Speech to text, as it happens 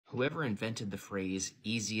Whoever invented the phrase,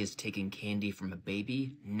 easy as taking candy from a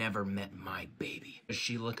baby, never met my baby. Does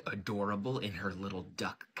she look adorable in her little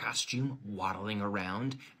duck costume, waddling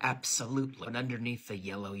around? Absolutely. But underneath the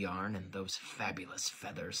yellow yarn and those fabulous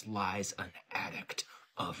feathers lies an addict,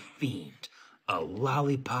 a fiend, a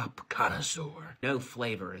lollipop connoisseur. No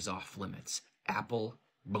flavor is off limits. Apple,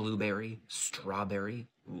 blueberry, strawberry,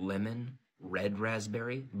 lemon, red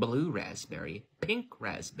raspberry, blue raspberry, pink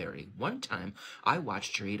raspberry. One time, I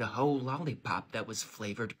watched her eat a whole lollipop that was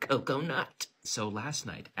flavored cocoa nut. So last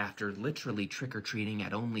night, after literally trick-or-treating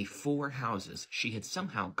at only 4 houses, she had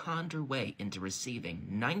somehow conned her way into receiving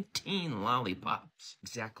 19 lollipops,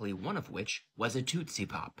 exactly one of which was a Tootsie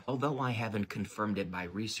Pop. Although I haven't confirmed it by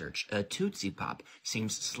research, a Tootsie Pop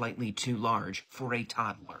seems slightly too large for a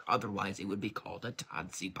toddler. Otherwise, it would be called a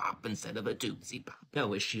Tootsie Pop instead of a Tootsie Pop.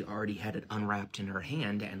 No, as she already had it unwrapped in her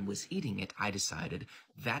hand and was eating it, I decided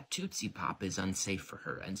that Tootsie Pop is unsafe for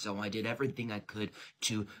her, and so I did everything I could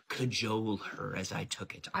to cajole her as I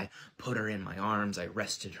took it. I put her in my arms, I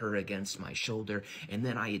rested her against my shoulder, and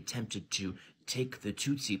then I attempted to take the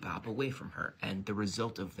Tootsie Pop away from her, and the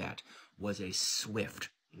result of that was a swift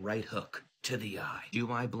right hook to the eye.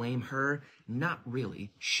 Do I blame her? Not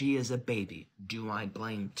really. She is a baby. Do I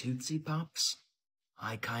blame Tootsie Pops?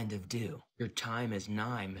 I kind of do. Your time is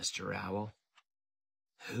nigh, Mr. Owl.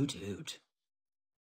 Hoot hoot.